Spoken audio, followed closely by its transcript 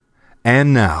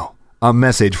And now, a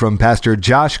message from Pastor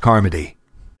Josh Carmody.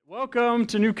 Welcome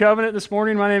to New Covenant this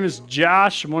morning. My name is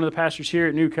Josh. I'm one of the pastors here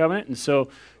at New Covenant, and so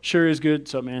sure is good.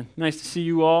 What's up, man? Nice to see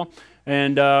you all,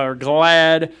 and are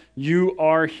glad you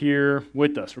are here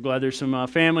with us. We're glad there's some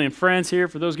family and friends here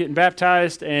for those getting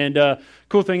baptized, and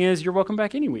cool thing is you're welcome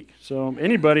back any week. So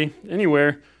anybody,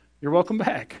 anywhere, you're welcome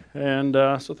back, and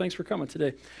so thanks for coming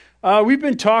today. We've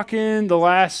been talking the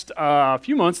last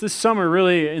few months, this summer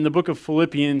really, in the book of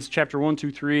Philippians, chapter 1,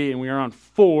 2, 3, and we are on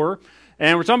 4.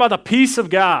 And we're talking about the peace of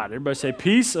God. Everybody say,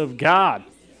 peace of God.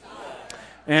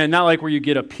 And not like where you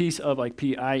get a piece of like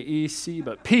P-I-E-C,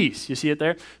 but peace. You see it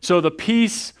there? So the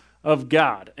peace of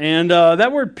God. And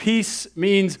that word peace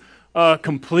means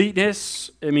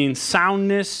completeness. It means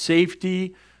soundness,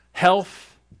 safety,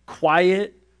 health,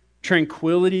 quiet,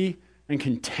 tranquility, and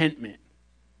contentment.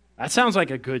 That sounds like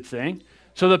a good thing.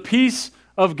 So the peace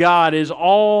of God is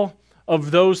all of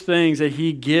those things that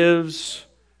he gives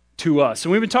to us.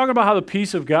 And we've been talking about how the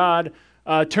peace of God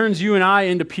turns you and I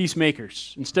into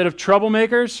peacemakers. Instead of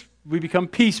troublemakers, we become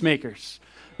peacemakers.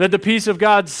 That the peace of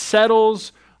God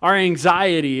settles our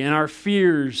anxiety and our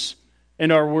fears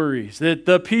and our worries. That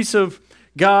the peace of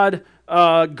God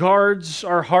guards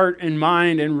our heart and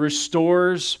mind and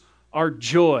restores our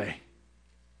joy.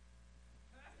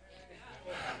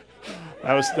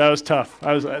 That was tough.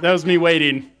 That was me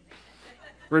waiting.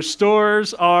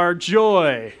 Restores our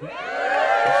joy.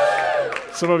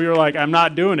 Some of you are like, I'm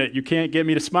not doing it. You can't get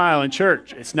me to smile in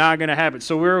church. It's not going to happen.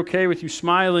 So we're okay with you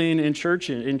smiling in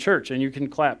church, and you can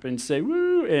clap and say,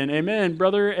 woo, and amen,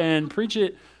 brother, and preach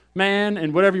it, man,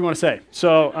 and whatever you want to say.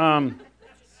 So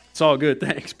it's all good.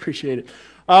 Thanks. Appreciate it.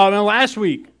 And last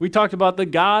week, we talked about the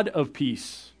God of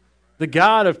peace. The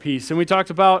God of peace. And we talked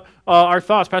about our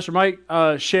thoughts. Pastor Mike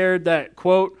shared that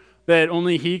quote that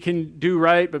only he can do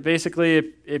right, but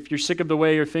basically if you're sick of the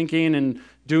way you're thinking and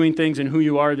doing things and who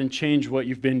you are, then change what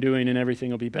you've been doing and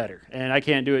everything will be better. And I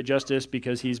can't do it justice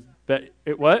because he's...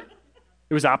 What?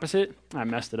 It was opposite? I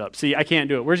messed it up. See, I can't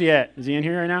do it. Where's he at? Is he in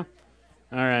here right now?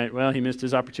 All right. Well, he missed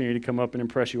his opportunity to come up and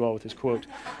impress you all with his quote.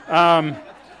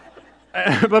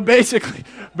 But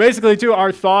basically, too,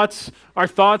 our thoughts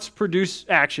produce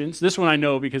actions. This one I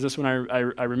know because this one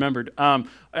I remembered, and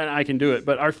I can do it.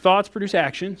 But our thoughts produce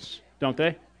actions, don't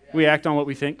they? We act on what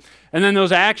we think. And then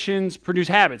those actions produce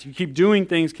habits. You keep doing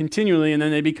things continually, and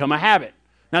then they become a habit.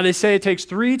 Now, they say it takes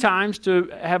 3 times to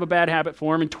have a bad habit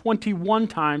form and 21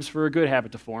 times for a good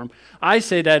habit to form. I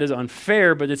say that is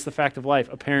unfair, but it's the fact of life.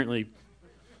 Apparently,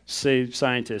 say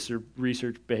scientists or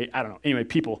research, I don't know. Anyway,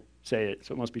 people say it,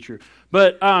 so it must be true.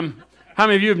 But how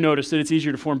many of you have noticed that it's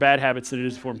easier to form bad habits than it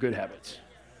is to form good habits?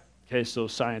 Okay, so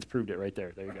science proved it right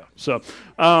there. There you go. So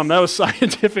that was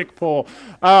scientific poll.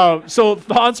 So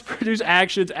thoughts produce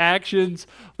actions. Actions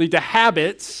lead to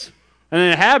habits. And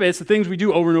then habits, the things we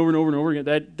do over and over and over and over again,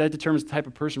 that determines the type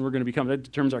of person we're going to become. That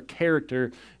determines our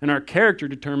character. And our character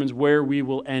determines where we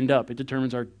will end up. It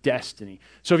determines our destiny.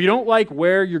 So if you don't like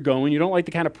where you're going, you don't like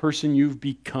the kind of person you've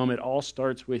become, it all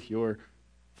starts with your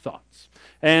thoughts.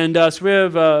 And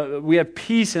so we have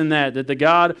peace in that the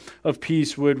God of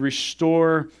peace would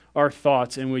restore our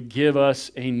thoughts and would give us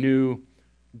a new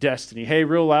destiny. Hey,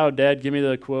 real loud, Dad, give me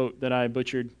the quote that I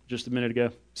butchered just a minute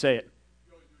ago. Say it.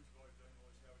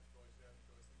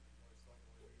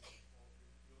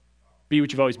 Be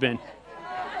what you've always been.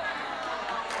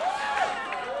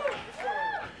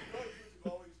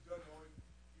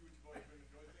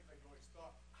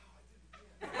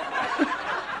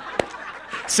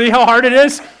 See how hard it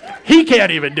is? He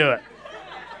can't even do it.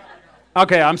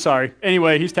 Okay, I'm sorry.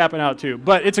 Anyway, he's tapping out too.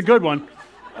 But it's a good one.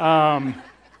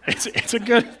 It's a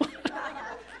good one.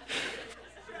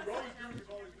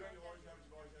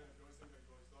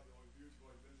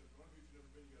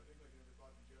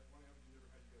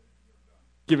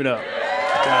 Give it up.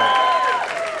 Got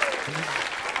it.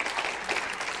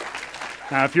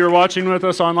 Now, if you're watching with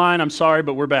us online, I'm sorry,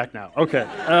 but we're back now. Okay.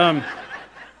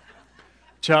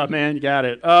 Job, man, you got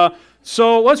it.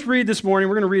 So let's read this morning.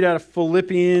 We're going to read out of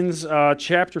Philippians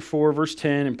chapter 4, verse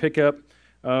 10, and pick up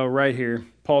right here.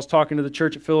 Paul's talking to the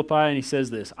church at Philippi, and he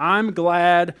says this: I'm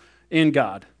glad in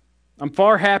God. I'm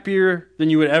far happier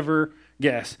than you would ever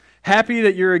guess. Happy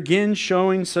that you're again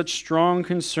showing such strong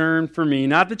concern for me.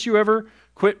 Not that you ever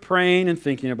quit praying and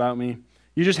thinking about me.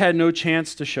 You just had no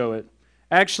chance to show it.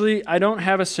 Actually, I don't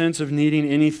have a sense of needing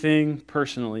anything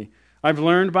personally. I've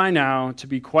learned by now to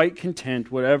be quite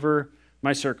content whatever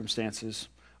my circumstances.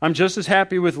 I'm just as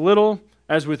happy with little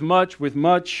as with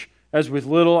much as with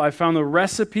little. I found the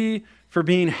recipe for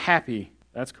being happy.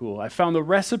 That's cool. I found the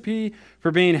recipe for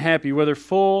being happy, whether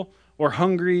full or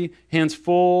hungry, hands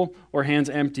full or hands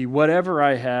empty. Whatever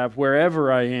I have,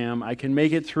 wherever I am, I can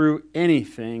make it through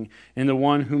anything in the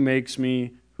one who makes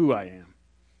me who I am.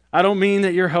 I don't mean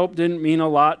that your help didn't mean a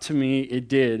lot to me. It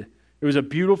did. It was a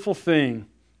beautiful thing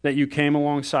that you came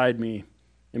alongside me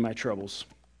in my troubles.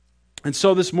 And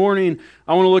so this morning,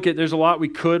 I want to look at, there's a lot we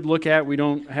could look at. We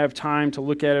don't have time to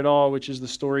look at it all, which is the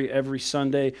story every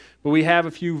Sunday. But we have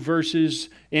a few verses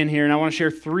in here, and I want to share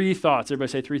 3 thoughts.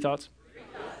 Everybody say 3 thoughts?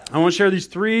 I want to share these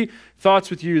 3 thoughts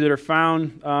with you that are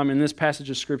found in this passage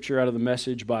of Scripture out of the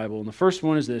Message Bible. And the first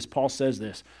one is this. Paul says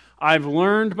this: I've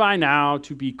learned by now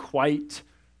to be quite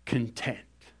content.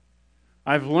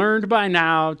 I've learned by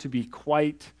now to be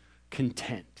quite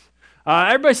content.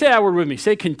 Everybody say that word with me.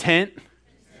 Say content.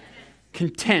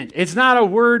 Content. It's not a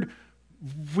word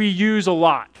we use a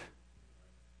lot.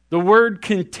 The word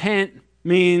content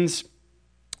means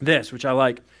this, which I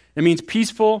like. It means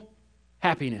peaceful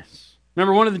happiness.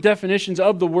 Remember, one of the definitions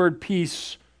of the word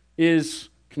peace is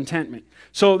contentment.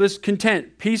 So this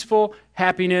content, peaceful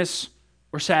happiness,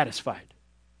 or satisfied.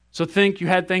 So think you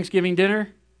had Thanksgiving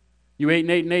dinner, you ate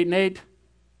and ate and ate and ate,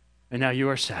 and now you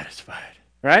are satisfied,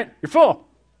 right? You're full.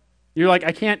 You're like,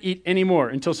 I can't eat anymore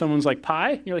until someone's like,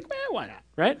 pie? You're like, why not,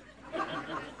 right?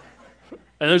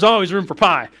 And there's always room for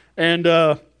pie. And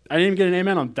I didn't even get an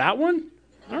amen on that one.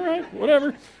 All right,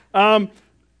 whatever.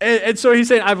 And so he's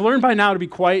saying, I've learned by now to be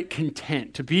quite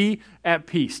content, to be at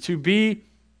peace, to be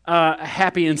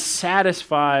happy and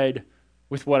satisfied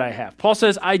with what I have. Paul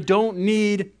says, I don't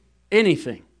need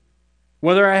anything.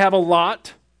 Whether I have a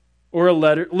lot or a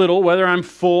little, whether I'm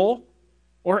full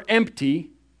or empty,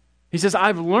 he says,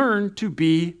 I've learned to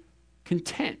be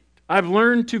content. I've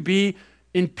learned to be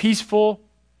in peaceful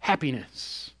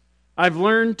happiness. I've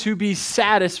learned to be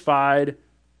satisfied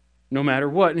no matter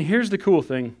what. And here's the cool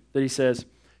thing that he says.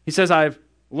 He says, I've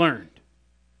learned.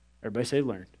 Everybody say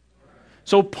learned.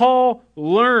 So Paul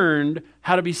learned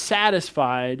how to be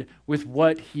satisfied with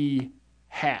what he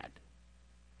had.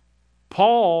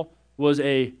 Paul was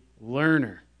a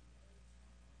learner.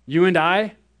 You and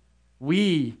I,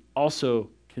 we also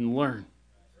can learn.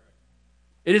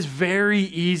 It is very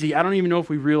easy. I don't even know if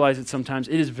we realize it sometimes.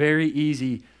 It is very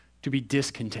easy to be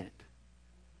discontent.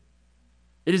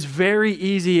 It is very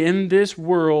easy in this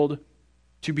world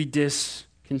to be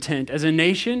discontent. As a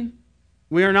nation,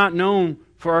 we are not known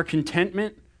for our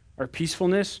contentment, our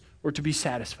peacefulness, or to be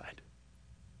satisfied.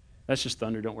 That's just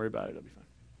thunder. Don't worry about it. It'll be fine.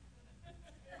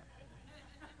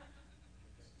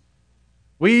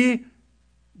 We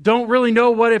don't really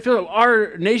know what it feels like.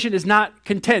 Our nation is not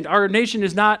content. Our nation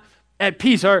is not at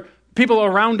peace. Our people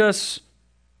around us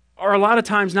are a lot of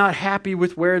times not happy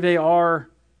with where they are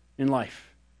in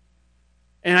life.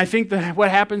 And I think that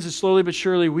what happens is slowly but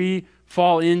surely we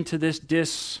fall into this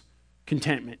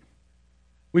discontentment.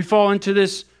 We fall into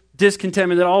this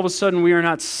discontentment that all of a sudden we are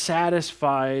not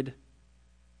satisfied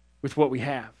with what we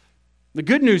have. The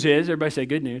good news is, everybody say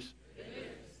good news,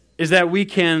 is that we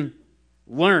can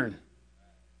learn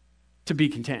to be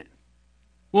content.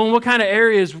 Well, in what kind of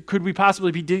areas could we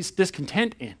possibly be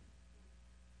discontent in?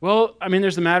 Well, I mean,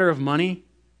 there's the matter of money,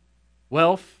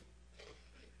 wealth,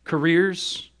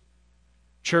 careers,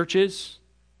 churches,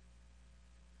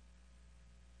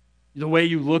 the way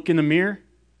you look in the mirror,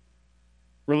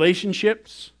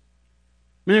 relationships.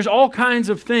 I mean, there's all kinds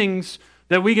of things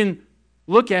that we can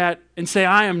look at and say,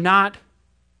 I am not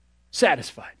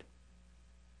satisfied.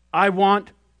 I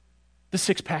want the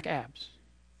 6-pack abs.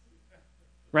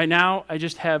 Right now, I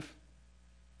just have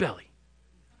belly.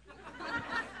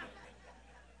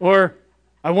 Or,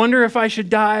 I wonder if I should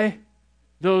dye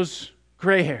those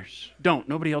gray hairs. Don't.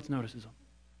 Nobody else notices them.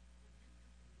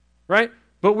 Right?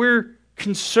 But we're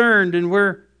concerned and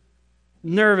we're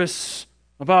nervous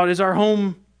about, is our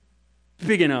home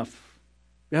big enough?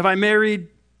 Have I married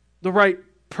the right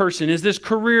person? Is this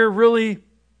career really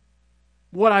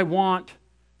what I want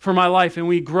for my life? And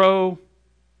we grow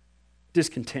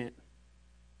discontent.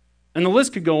 And the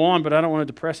list could go on, but I don't want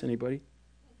to depress anybody.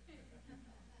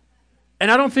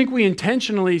 And I don't think we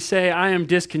intentionally say, I am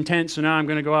discontent, so now I'm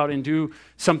going to go out and do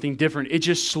something different. It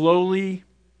just slowly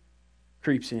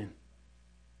creeps in.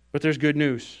 But there's good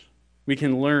news. We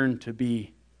can learn to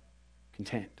be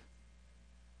content.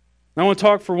 I want to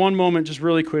talk for one moment, just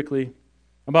really quickly,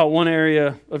 about one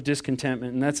area of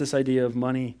discontentment, and that's this idea of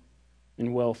money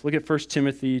and wealth. Look at 1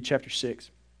 Timothy chapter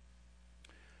 6.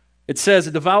 It says,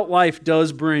 a devout life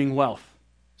does bring wealth.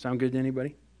 Sound good to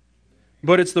anybody?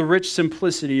 But it's the rich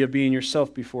simplicity of being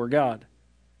yourself before God.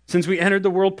 Since we entered the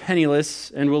world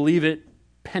penniless and will leave it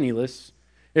penniless,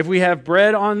 if we have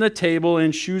bread on the table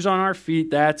and shoes on our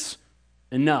feet, that's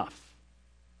enough.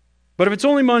 But if it's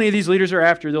only money these leaders are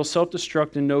after, they'll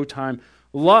self-destruct in no time.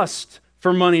 Lust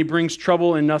for money brings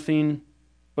trouble and nothing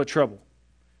but trouble.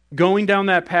 Going down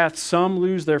that path, some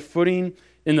lose their footing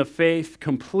in the faith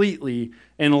completely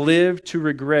and live to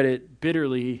regret it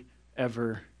bitterly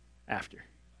ever after.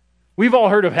 We've all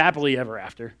heard of happily ever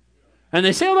after. And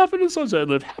they sailed off into the sunset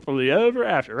and lived happily ever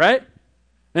after, right?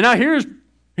 And now here's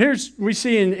we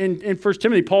see in 1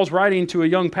 Timothy, Paul's writing to a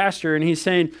young pastor, and he's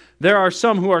saying, there are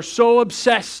some who are so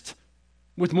obsessed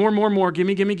with more,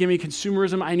 gimme,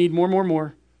 consumerism, I need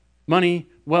more, money,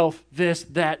 wealth, this,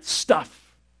 that,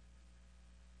 stuff,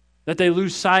 that they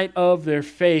lose sight of their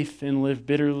faith and live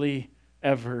bitterly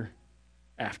ever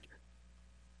after.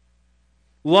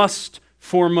 Lust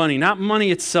for money, not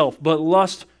money itself, but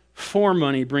lust for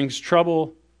money brings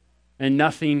trouble and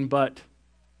nothing but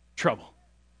trouble.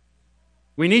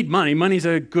 We need money. Money's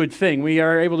a good thing. We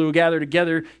are able to gather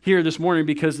together here this morning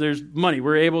because there's money.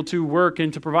 We're able to work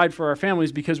and to provide for our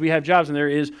families because we have jobs and there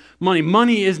is money.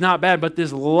 Money is not bad, but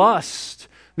this lust,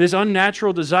 this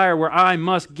unnatural desire where I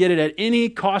must get it at any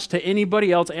cost to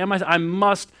anybody else, I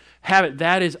must have it,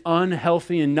 that is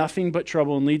unhealthy and nothing but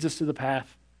trouble and leads us to the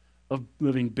path of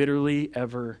living bitterly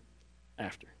ever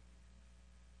after.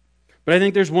 But I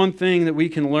think there's one thing that we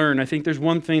can learn. I think there's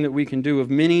one thing that we can do of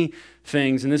many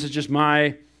things, and this is just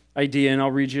my idea, and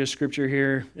I'll read you a scripture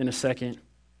here in a second.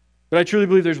 But I truly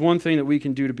believe there's one thing that we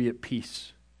can do to be at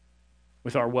peace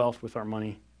with our wealth, with our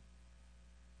money.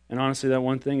 And honestly, that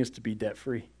one thing is to be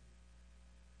debt-free.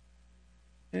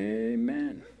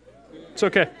 Amen. It's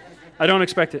okay. I don't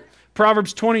expect it.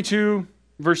 Proverbs 22,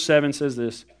 verse 7 says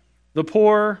this, "The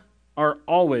poor are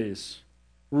always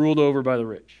ruled over by the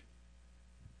rich.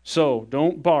 So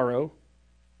don't borrow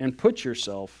and put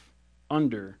yourself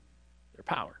under their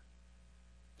power."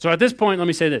 So at this point, let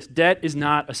me say this. Debt is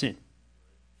not a sin.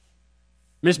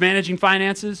 Mismanaging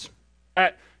finances,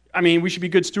 we should be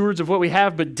good stewards of what we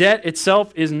have, but debt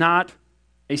itself is not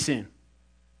a sin.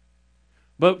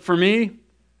 But for me,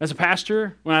 as a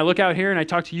pastor, when I look out here and I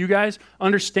talk to you guys,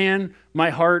 understand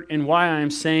my heart and why I am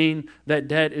saying that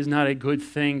debt is not a good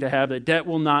thing to have, that debt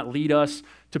will not lead us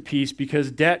to peace,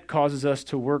 because debt causes us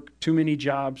to work too many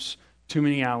jobs, too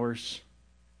many hours.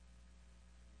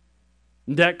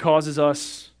 Debt causes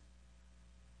us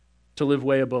to live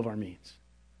way above our means.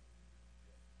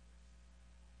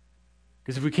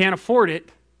 Because if we can't afford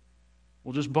it,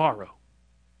 we'll just borrow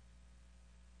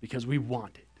because we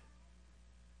want it.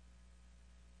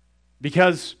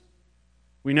 Because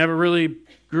we never really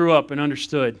grew up and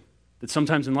understood that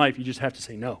sometimes in life you just have to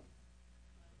say no.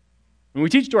 And we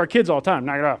teach to our kids all the time,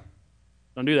 knock it off.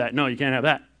 Don't do that. No, you can't have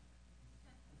that.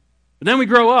 But then we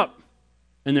grow up,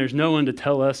 and there's no one to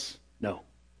tell us no.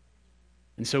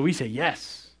 And so we say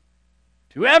yes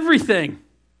to everything.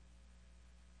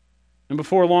 And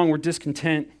before long, we're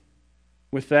discontent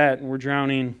with that, and we're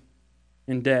drowning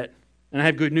in debt. And I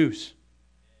have good news.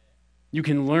 You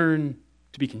can learn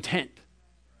to be content.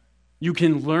 You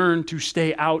can learn to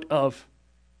stay out of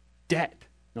debt.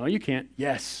 No, you can't.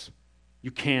 Yes, you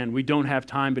can. We don't have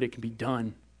time, but it can be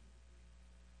done.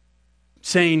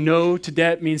 Saying no to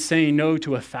debt means saying no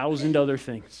to 1,000 other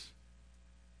things.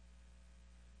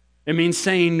 It means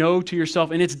saying no to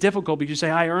yourself. And it's difficult because you say,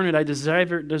 I earn it, I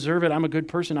deserve it, I'm a good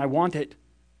person, I want it.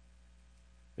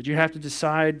 But you have to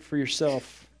decide for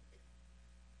yourself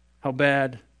how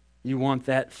bad you want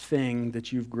that thing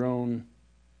that you've grown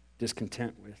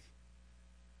discontent with.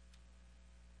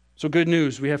 So good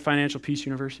news, we have Financial Peace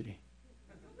University.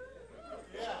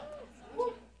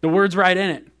 The word's right in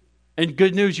it. And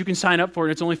good news, you can sign up for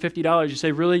it. It's only $50. You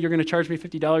say, really? You're going to charge me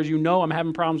 $50? You know I'm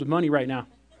having problems with money right now.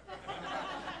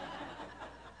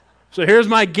 So here's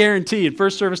my guarantee, and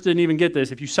First Service didn't even get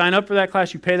this. If you sign up for that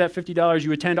class, you pay that $50,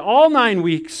 you attend all 9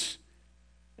 weeks,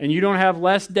 and you don't have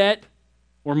less debt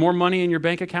or more money in your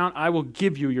bank account, I will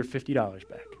give you your $50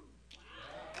 back.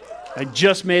 I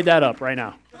just made that up right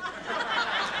now.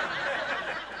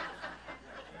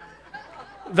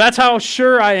 That's how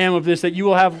sure I am of this, that you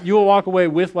will walk away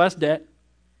with less debt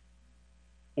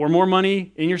or more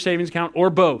money in your savings account or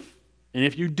both. And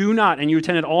if you do not, and you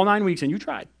attended all 9 weeks and you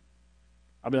tried,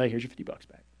 I'll be like, here's your $50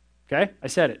 back. Okay? I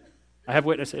said it. I have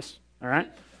witnesses. All right?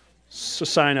 So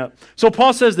sign up. So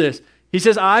Paul says this. He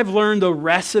says, I've learned the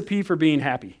recipe for being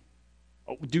happy.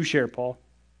 Oh, do share, Paul.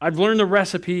 I've learned the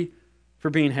recipe for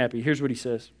being happy. Here's what he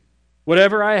says.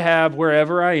 Whatever I have,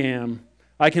 wherever I am,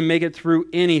 I can make it through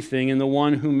anything in the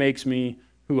one who makes me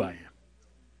who I am.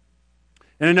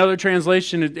 In another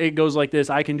translation, it goes like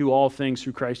this. I can do all things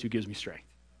through Christ who gives me strength.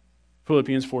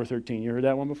 Philippians 4:13. You heard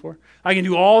that one before? I can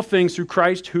do all things through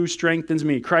Christ who strengthens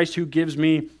me. Christ who gives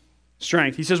me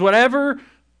strength. He says, whatever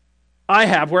I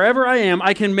have, wherever I am,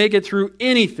 I can make it through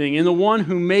anything in the one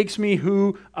who makes me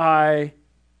who I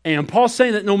am. Paul's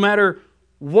saying that no matter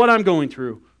what I'm going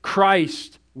through,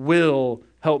 Christ will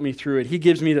help me through it. He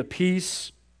gives me the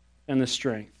peace and the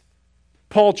strength.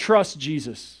 Paul trusts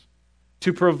Jesus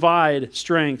to provide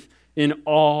strength in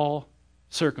all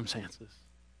circumstances.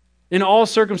 In all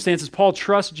circumstances, Paul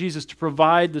trusts Jesus to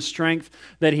provide the strength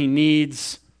that he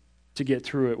needs to get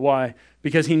through it. Why?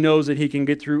 Because he knows that he can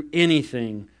get through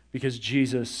anything because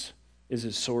Jesus is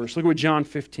his source. Look at what John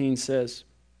 15 says.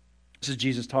 This is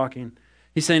Jesus talking.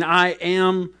 He's saying, I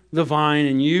am the vine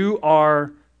and you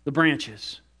are the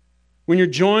branches. When you're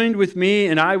joined with me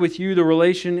and I with you, the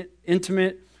relation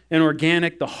intimate and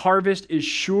organic, the harvest is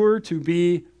sure to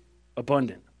be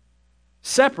abundant.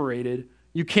 Separated,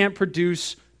 you can't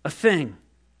produce a thing.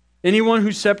 Anyone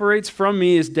who separates from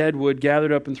me is dead wood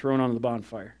gathered up and thrown onto the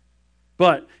bonfire.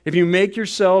 But if you make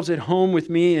yourselves at home with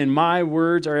me and my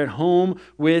words are at home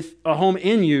with a home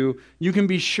in you, you can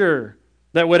be sure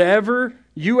that whatever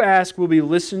you ask will be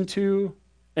listened to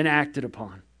and acted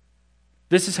upon.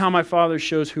 This is how my Father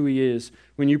shows who he is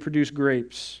when you produce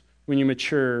grapes, when you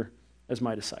mature as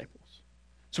my disciples.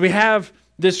 So we have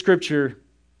this scripture,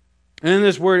 and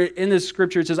in this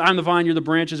scripture it says, I'm the vine, you're the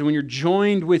branches, and when you're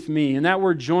joined with me, and that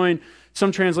word join,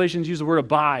 some translations use the word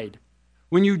abide.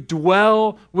 When you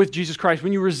dwell with Jesus Christ,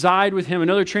 when you reside with him,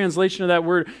 another translation of that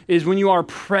word is when you are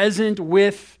present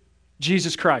with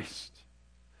Jesus Christ.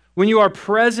 When you are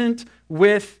present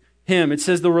with him, it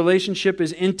says the relationship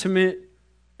is intimate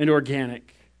and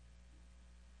organic.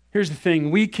 Here's the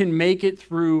thing, we can make it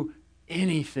through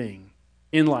anything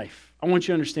in life. I want you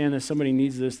to understand that somebody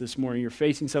needs this morning. You're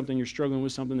facing something, you're struggling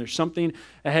with something, there's something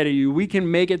ahead of you. We can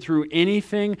make it through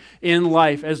anything in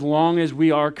life as long as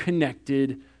we are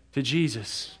connected to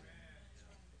Jesus.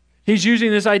 He's using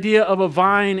this idea of a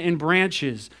vine and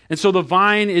branches. And so the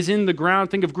vine is in the ground.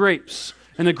 Think of grapes.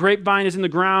 And the grapevine is in the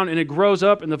ground and it grows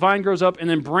up and the vine grows up and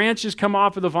then branches come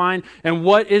off of the vine. And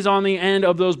what is on the end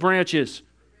of those branches?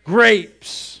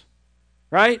 Grapes.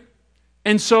 Right?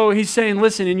 And so he's saying,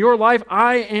 listen, in your life,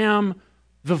 I am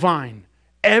the vine.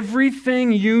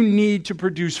 Everything you need to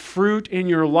produce fruit in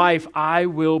your life, I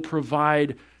will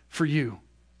provide for you.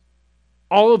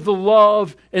 All of the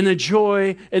love and the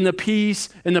joy and the peace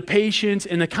and the patience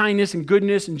and the kindness and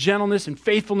goodness and gentleness and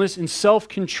faithfulness and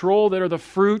self-control that are the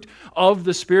fruit of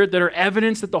the Spirit, that are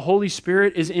evidence that the Holy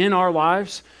Spirit is in our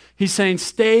lives. He's saying,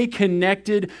 stay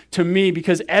connected to me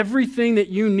because everything that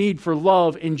you need for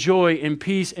love and joy and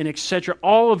peace and etc.,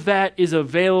 all of that is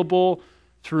available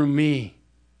through me.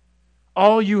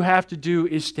 All you have to do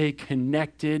is stay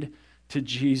connected to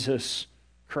Jesus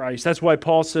Christ. That's why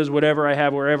Paul says, whatever I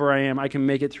have, wherever I am, I can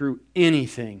make it through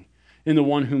anything in the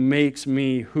one who makes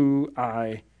me who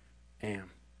I am.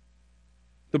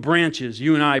 The branches,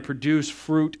 you and I, produce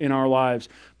fruit in our lives,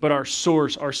 but our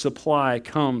source, our supply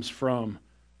comes from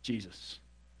Jesus.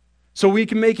 So we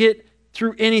can make it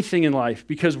through anything in life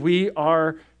because we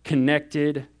are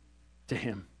connected to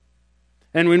him.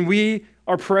 And when we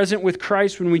are present with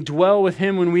Christ, when we dwell with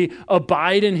him, when we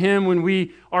abide in him, when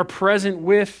we are present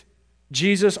with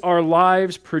Jesus, our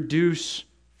lives produce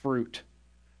fruit.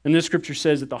 And this scripture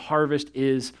says that the harvest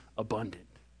is abundant.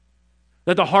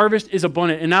 That the harvest is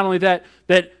abundant. And not only that,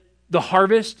 that the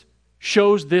harvest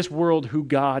shows this world who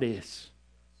God is.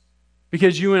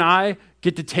 Because you and I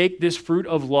get to take this fruit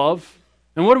of love.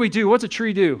 And what do? What's a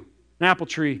tree do? An apple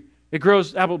tree. It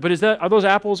grows apple. But are those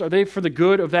apples, are they for the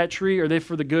good of that tree or are they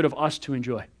for the good of us to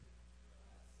enjoy?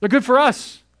 They're good for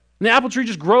us. And the apple tree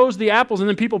just grows the apples, and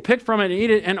then people pick from it and eat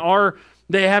it, and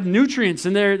they have nutrients,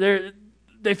 and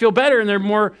they feel better, and they're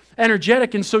more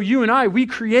energetic. And so you and I, we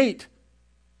create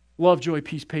love, joy,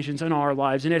 peace, patience in our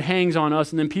lives, and it hangs on us,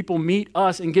 and then people meet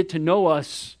us and get to know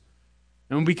us.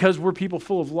 And because we're people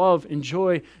full of love and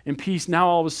joy and peace, now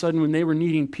all of a sudden when they were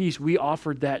needing peace, we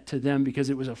offered that to them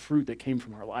because it was a fruit that came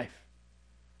from our life.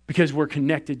 Because we're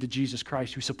connected to Jesus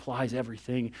Christ who supplies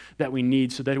everything that we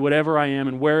need so that whatever I am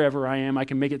and wherever I am, I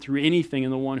can make it through anything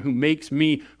in the one who makes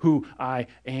me who I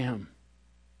am.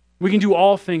 We can do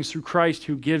all things through Christ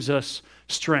who gives us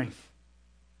strength.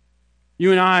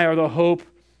 You and I are the hope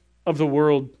of the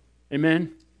world.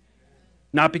 Amen?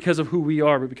 Not because of who we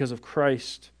are, but because of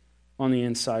Christ on the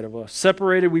inside of us.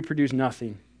 Separated, we produce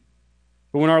nothing.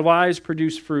 But when our lives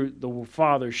produce fruit, the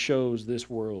Father shows this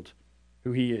world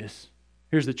who he is.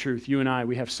 Here's the truth. You and I,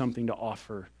 we have something to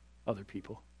offer other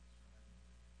people.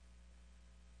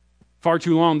 Far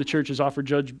too long, the church has offered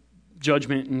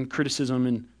judgment and criticism,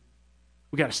 and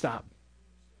we got to stop.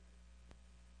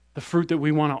 The fruit that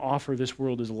we want to offer this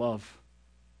world is love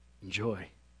and joy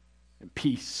and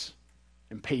peace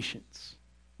and patience,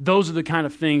 Those are the kind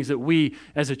of things that we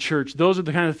as a church, those are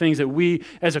the kind of things that we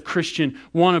as a Christian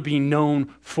want to be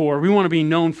known for. We want to be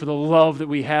known for the love that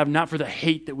we have, not for the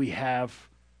hate that we have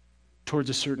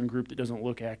towards a certain group that doesn't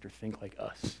look, act, or think like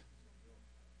us.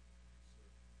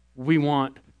 We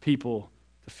want people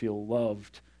to feel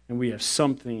loved, and we have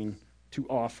something to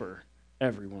offer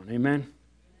everyone. Amen?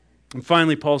 And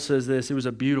finally, Paul says this, it was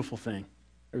a beautiful thing.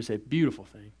 Everybody say, beautiful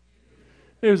thing.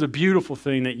 It was a beautiful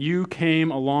thing that you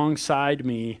came alongside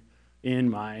me in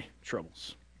my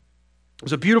troubles. It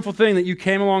was a beautiful thing that you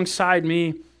came alongside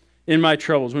me in my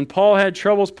troubles. When Paul had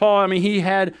troubles, he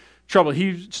had trouble.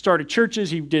 He started churches.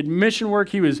 He did mission work.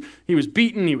 He was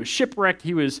beaten. He was shipwrecked.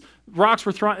 Rocks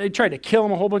were thrown. They tried to kill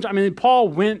him a whole bunch. Paul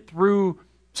went through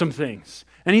some things.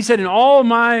 And he said, in all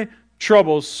my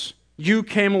troubles, you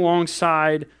came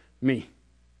alongside me.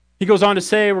 He goes on to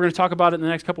say, we're going to talk about it in the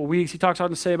next couple of weeks, he talks on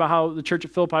to say about how the church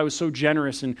at Philippi was so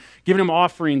generous and giving him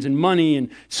offerings and money and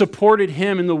supported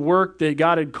him in the work that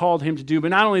God had called him to do. But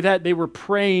not only that, they were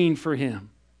praying for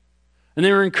him. And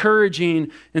they were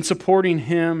encouraging and supporting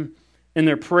him in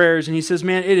their prayers. And he says,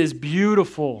 man, it is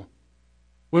beautiful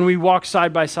when we walk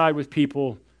side by side with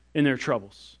people in their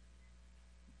troubles.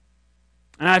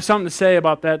 And I have something to say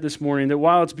about that this morning, that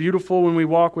while it's beautiful when we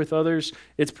walk with others,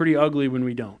 it's pretty ugly when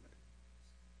we don't.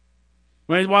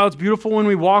 While it's beautiful when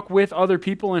we walk with other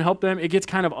people and help them, it gets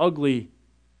kind of ugly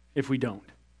if we don't.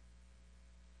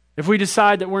 If we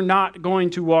decide that we're not going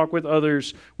to walk with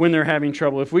others when they're having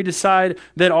trouble, if we decide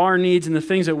that our needs and the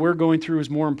things that we're going through is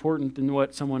more important than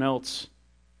what someone else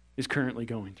is currently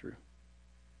going through.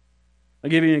 I'll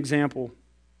give you an example.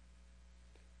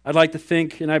 I'd like to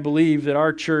think and I believe that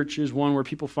our church is one where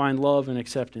people find love and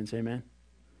acceptance, amen?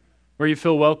 Where you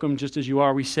feel welcome just as you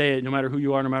are. We say it, no matter who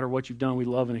you are, no matter what you've done, we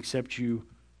love and accept you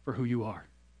for who you are.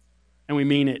 And we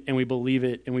mean it, and we believe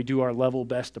it, and we do our level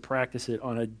best to practice it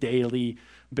on a daily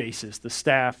basis. The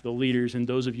staff, the leaders, and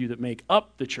those of you that make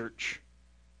up the church,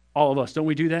 all of us, don't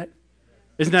we do that?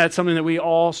 Isn't that something that we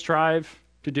all strive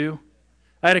to do?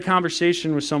 I had a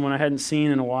conversation with someone I hadn't seen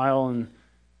in a while,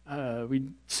 and we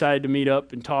decided to meet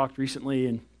up and talk recently,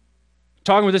 and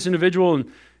talking with this individual,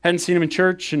 and hadn't seen him in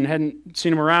church and hadn't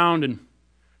seen him around, and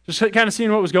just kind of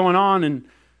seeing what was going on. And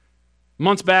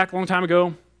months back, a long time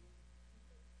ago,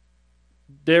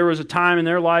 there was a time in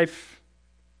their life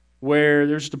where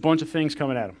there's just a bunch of things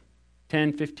coming at them.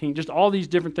 10, 15, just all these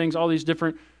different things, all these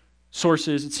different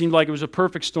sources. It seemed like it was a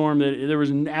perfect storm, that there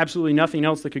was absolutely nothing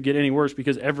else that could get any worse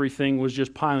because everything was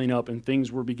just piling up and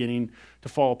things were beginning to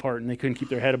fall apart and they couldn't keep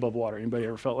their head above water. Anybody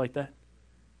ever felt like that?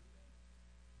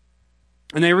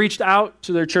 And they reached out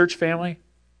to their church family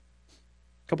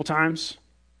a couple times.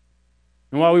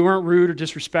 And while we weren't rude or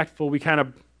disrespectful, we kind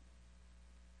of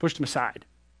pushed them aside.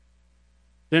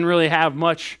 Didn't really have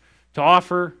much to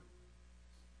offer.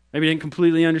 Maybe didn't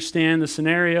completely understand the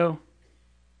scenario.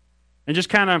 And just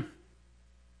kind of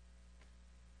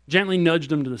gently nudged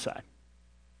them to the side.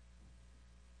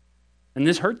 And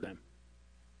this hurt them.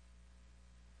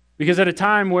 Because at a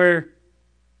time where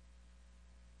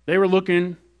they were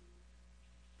looking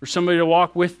for somebody to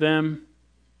walk with them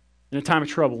in a time of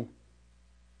trouble,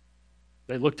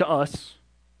 they looked to us,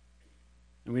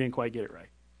 and we didn't quite get it right.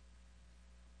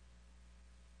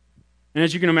 And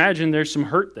as you can imagine, there's some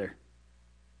hurt there.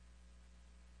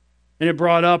 And it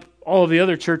brought up all of the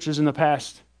other churches in the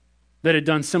past that had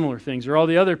done similar things, or all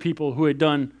the other people who had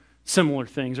done similar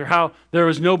things, or how there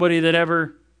was nobody that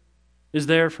ever is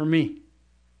there for me.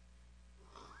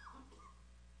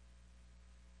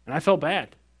 And I felt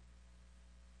bad.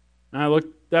 And I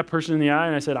looked that person in the eye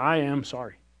and I said, I am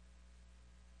sorry.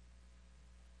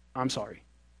 I'm sorry.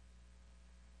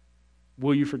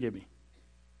 Will you forgive me?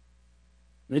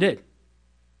 And they did.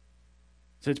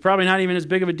 So it's probably not even as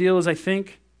big of a deal as I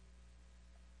think.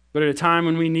 But at a time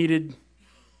when we needed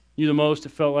you the most, it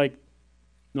felt like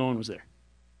no one was there.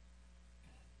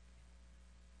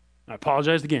 I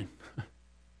apologized again.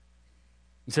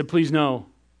 And said, please know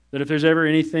that if there's ever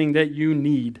anything that you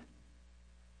need,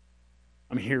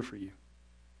 I'm here for you.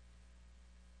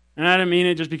 And I didn't mean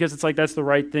it just because it's like that's the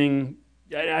right thing.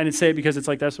 I didn't say it because it's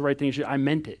like that's the right thing. I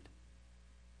meant it.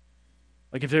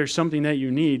 Like if there's something that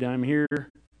you need, I'm here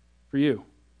for you.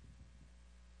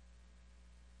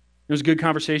 It was a good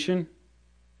conversation.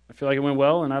 I feel like it went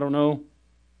well, and I don't know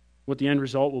what the end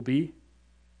result will be.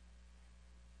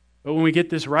 But when we get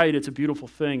this right, it's a beautiful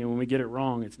thing, and when we get it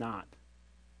wrong, it's not.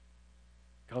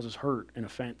 It causes hurt and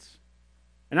offense.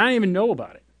 And I didn't even know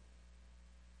about it.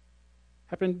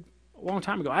 Happened a long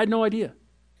time ago. I had no idea.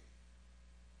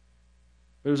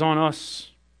 But it was on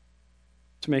us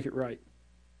to make it right.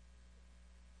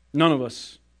 None of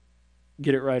us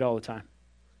get it right all the time.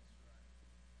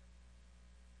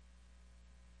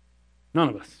 None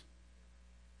of us.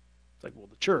 It's like, well,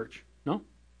 the church. No.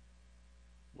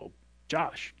 Well,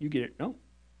 Josh, you get it. No.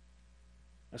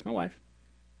 That's my wife.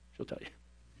 She'll tell you.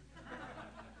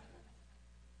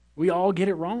 We all get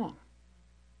it wrong.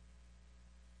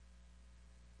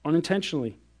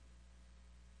 Unintentionally.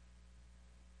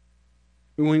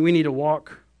 We need to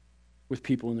walk with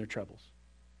people in their troubles.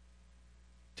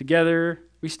 Together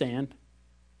we stand.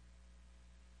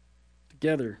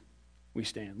 Together we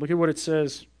stand. Look at what it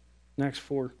says in Acts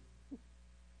 4.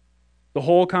 The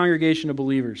whole congregation of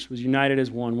believers was united as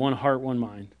one heart, one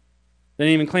mind. They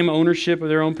didn't even claim ownership of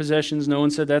their own possessions. No one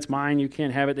said, that's mine, you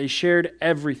can't have it. They shared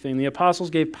everything. The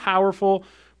apostles gave powerful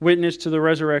witness to the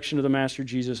resurrection of the Master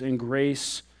Jesus, and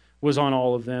grace was on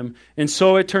all of them. And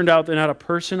so it turned out that not a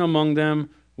person among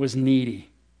them was needy.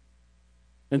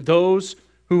 And those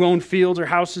who owned fields or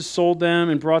houses sold them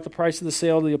and brought the price of the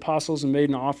sale to the apostles and made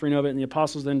an offering of it, and the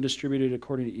apostles then distributed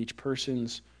according to each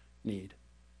person's need.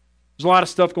 There's a lot of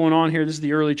stuff going on here. This is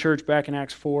the early church back in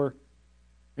Acts 4.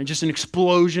 And just an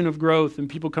explosion of growth and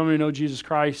people coming to know Jesus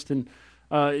Christ. And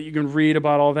you can read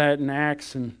about all that in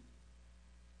Acts. And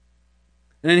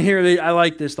then here, I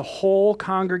like this. The whole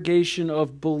congregation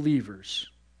of believers.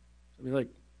 I mean, like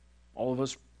all of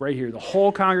us right here. The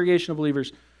whole congregation of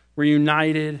believers were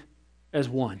united as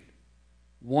one.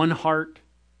 One heart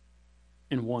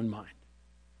and one mind.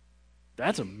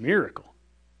 That's a miracle.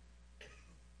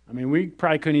 I mean, we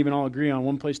probably couldn't even all agree on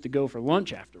one place to go for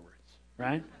lunch afterwards,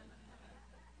 right?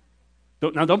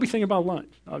 Now, don't be thinking about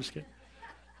lunch. No, I'm just kidding.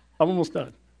 I'm almost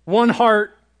done. One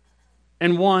heart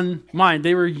and one mind.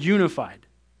 They were unified.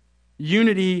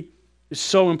 Unity is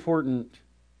so important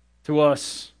to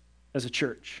us as a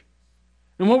church.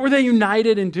 And what were they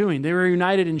united in doing? They were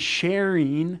united in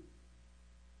sharing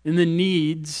in the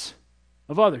needs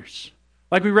of others.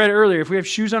 Like we read earlier, if we have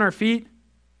shoes on our feet,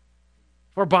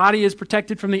 if our body is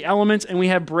protected from the elements and we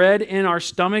have bread in our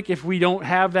stomach, if we don't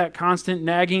have that constant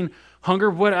nagging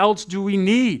hunger, what else do we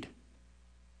need?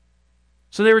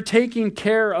 So they were taking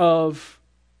care of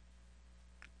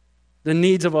the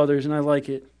needs of others, and I like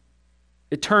it.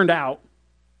 It turned out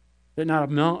that not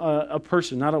a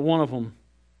person, not a one of them,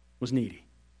 was needy.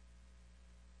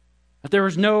 That there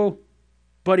was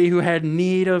nobody who had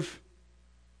need of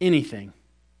anything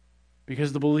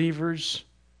because the believers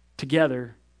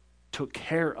together took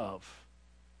care of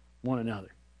one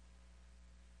another.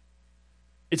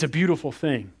 It's a beautiful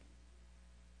thing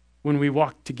when we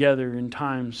walk together in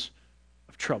times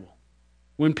of trouble.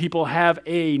 When people have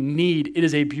a need, it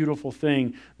is a beautiful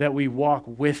thing that we walk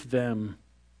with them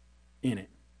in it.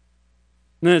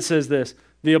 And then it says this,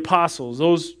 the apostles,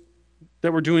 those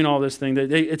that were doing all this thing,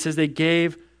 it says they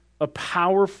gave a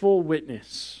powerful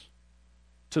witness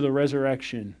to the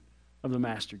resurrection of the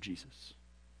Master Jesus.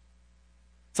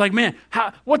 It's like, man,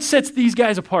 what sets these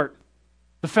guys apart?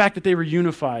 The fact that they were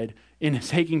unified in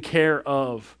taking care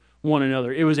of one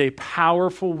another. It was a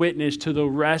powerful witness to the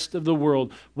rest of the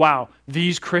world. Wow,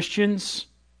 these Christians,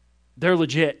 they're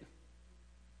legit.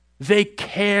 They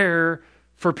care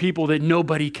for people that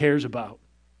nobody cares about.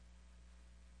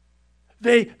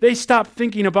 They stop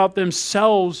thinking about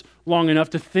themselves long enough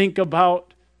to think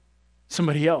about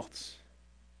somebody else.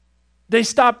 They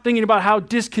stop thinking about how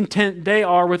discontent they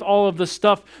are with all of the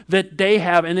stuff that they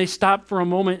have, and they stop for a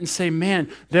moment and say, man,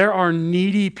 there are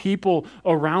needy people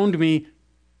around me,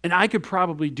 and I could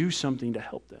probably do something to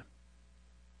help them.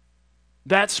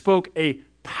 That spoke a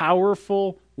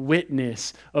powerful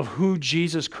witness of who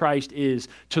Jesus Christ is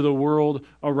to the world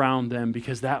around them,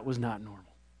 because that was not normal.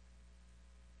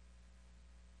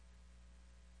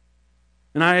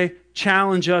 And I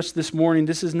challenge us this morning,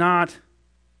 this is not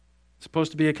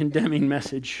supposed to be a condemning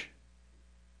message.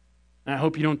 And I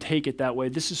hope you don't take it that way.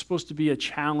 This is supposed to be a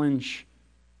challenge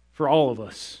for all of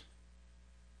us.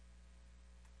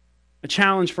 A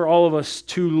challenge for all of us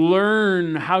to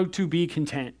learn how to be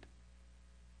content,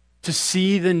 to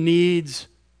see the needs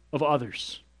of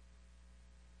others,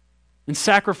 and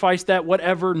sacrifice that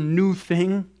whatever new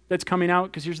thing that's coming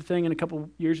out, because here's the thing, in a couple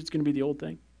years it's going to be the old thing,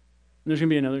 and there's going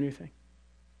to be another new thing.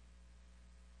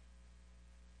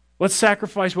 Let's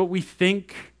sacrifice what we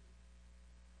think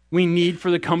we need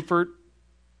for the comfort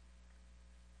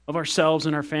of ourselves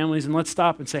and our families, and let's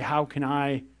stop and say, how can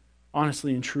I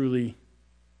honestly and truly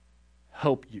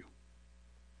help you?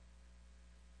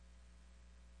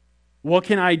 What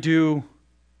can I do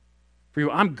for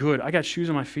you? I'm good. I got shoes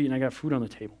on my feet and I got food on the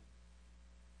table.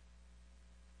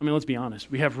 I mean, let's be honest.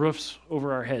 We have roofs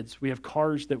over our heads. We have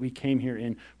cars that we came here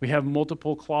in. We have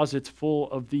multiple closets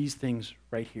full of these things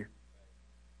right here.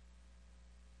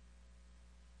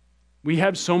 We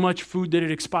have so much food that it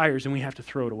expires and we have to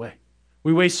throw it away.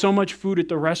 We waste so much food at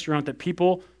the restaurant that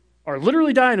people are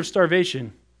literally dying of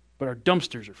starvation, but our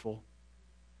dumpsters are full.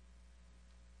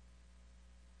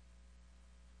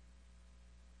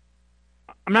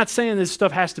 I'm not saying this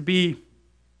stuff has to be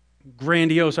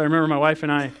grandiose. I remember my wife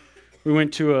and I,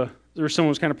 someone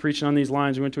was kind of preaching on these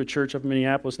lines. We went to a church up in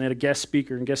Minneapolis, and they had a guest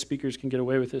speaker, and guest speakers can get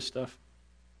away with this stuff.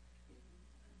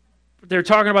 But they were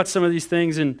talking about some of these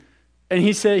things, and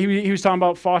he said he was talking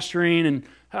about fostering and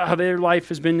how their life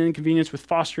has been inconvenienced with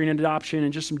fostering and adoption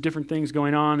and just some different things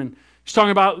going on. And he's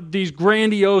talking about these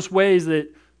grandiose ways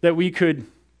that we could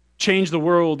change the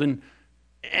world and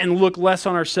look less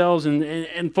on ourselves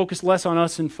and focus less on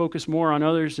us and focus more on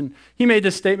others. And he made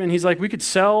this statement. He's like, we could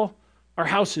sell our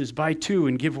houses, buy two,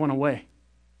 and give one away.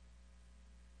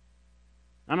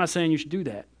 I'm not saying you should do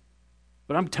that,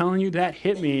 but I'm telling you that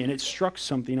hit me and it struck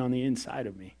something on the inside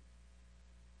of me.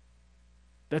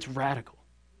 That's radical.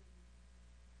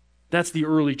 That's the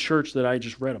early church that I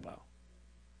just read about.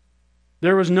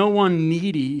 There was no one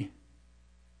needy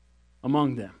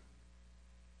among them.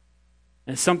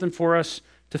 And it's something for us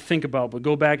to think about, but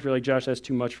go back if you're like, Josh, that's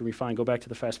too much for me. Fine, go back to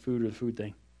the fast food or the food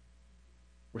thing.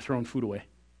 We're throwing food away.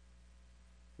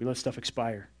 We let stuff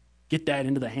expire. Get that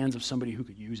into the hands of somebody who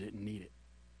could use it and need it,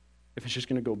 if it's just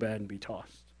going to go bad and be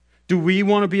tossed. Do we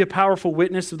want to be a powerful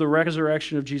witness of the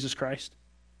resurrection of Jesus Christ?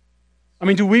 I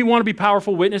mean, do we want to be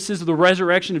powerful witnesses of the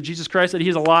resurrection of Jesus Christ, that he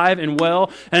is alive and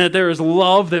well, and that there is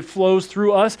love that flows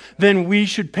through us? Then we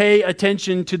should pay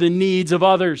attention to the needs of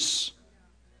others.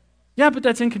 Yeah, but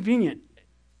that's inconvenient.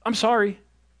 I'm sorry.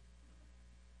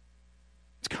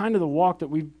 It's kind of the walk that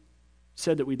we've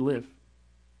said that we'd live.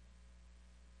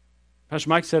 Pastor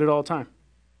Mike said it all the time.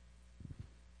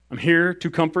 I'm here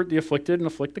to comfort the afflicted and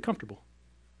afflict the comfortable.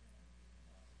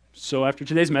 So after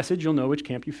today's message, you'll know which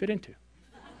camp you fit into.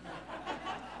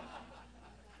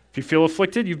 If you feel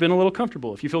afflicted, you've been a little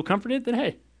comfortable. If you feel comforted, then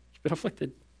hey, you've been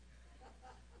afflicted.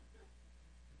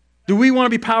 Do we want to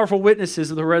be powerful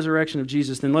witnesses of the resurrection of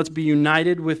Jesus? Then let's be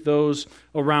united with those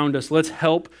around us. Let's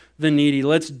help the needy.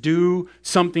 Let's do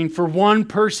something for one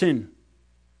person.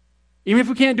 Even if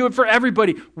we can't do it for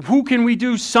everybody, who can we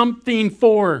do something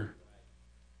for?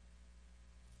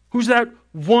 Who's that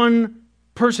one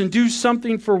person? Do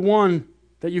something for one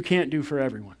that you can't do for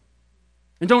everyone.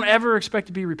 And don't ever expect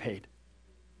to be repaid.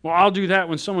 Well, I'll do that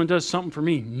when someone does something for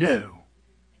me. No.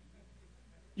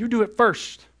 You do it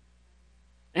first.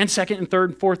 And second and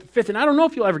third and fourth and fifth. And I don't know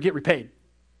if you'll ever get repaid.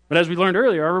 But as we learned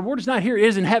earlier, our reward is not here, it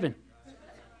is in heaven.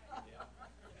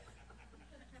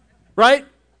 Right?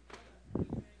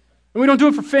 And we don't do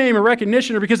it for fame or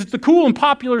recognition or because it's the cool and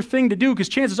popular thing to do, because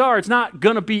chances are it's not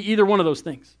going to be either one of those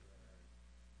things.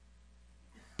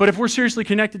 But if we're seriously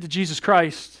connected to Jesus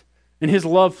Christ and his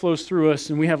love flows through us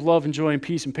and we have love and joy and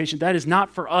peace and patience, that is not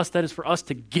for us, that is for us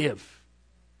to give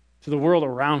to the world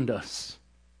around us.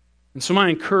 And so my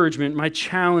encouragement, my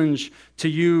challenge to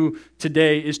you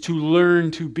today is to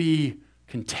learn to be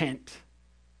content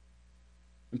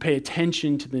and pay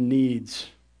attention to the needs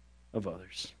of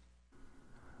others.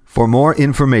 For more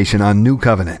information on New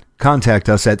Covenant, contact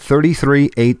us at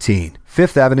 3318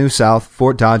 5th Avenue South,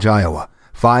 Fort Dodge, Iowa,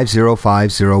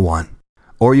 50501.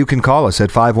 Or you can call us at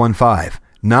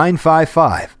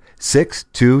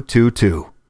 515-955-6222.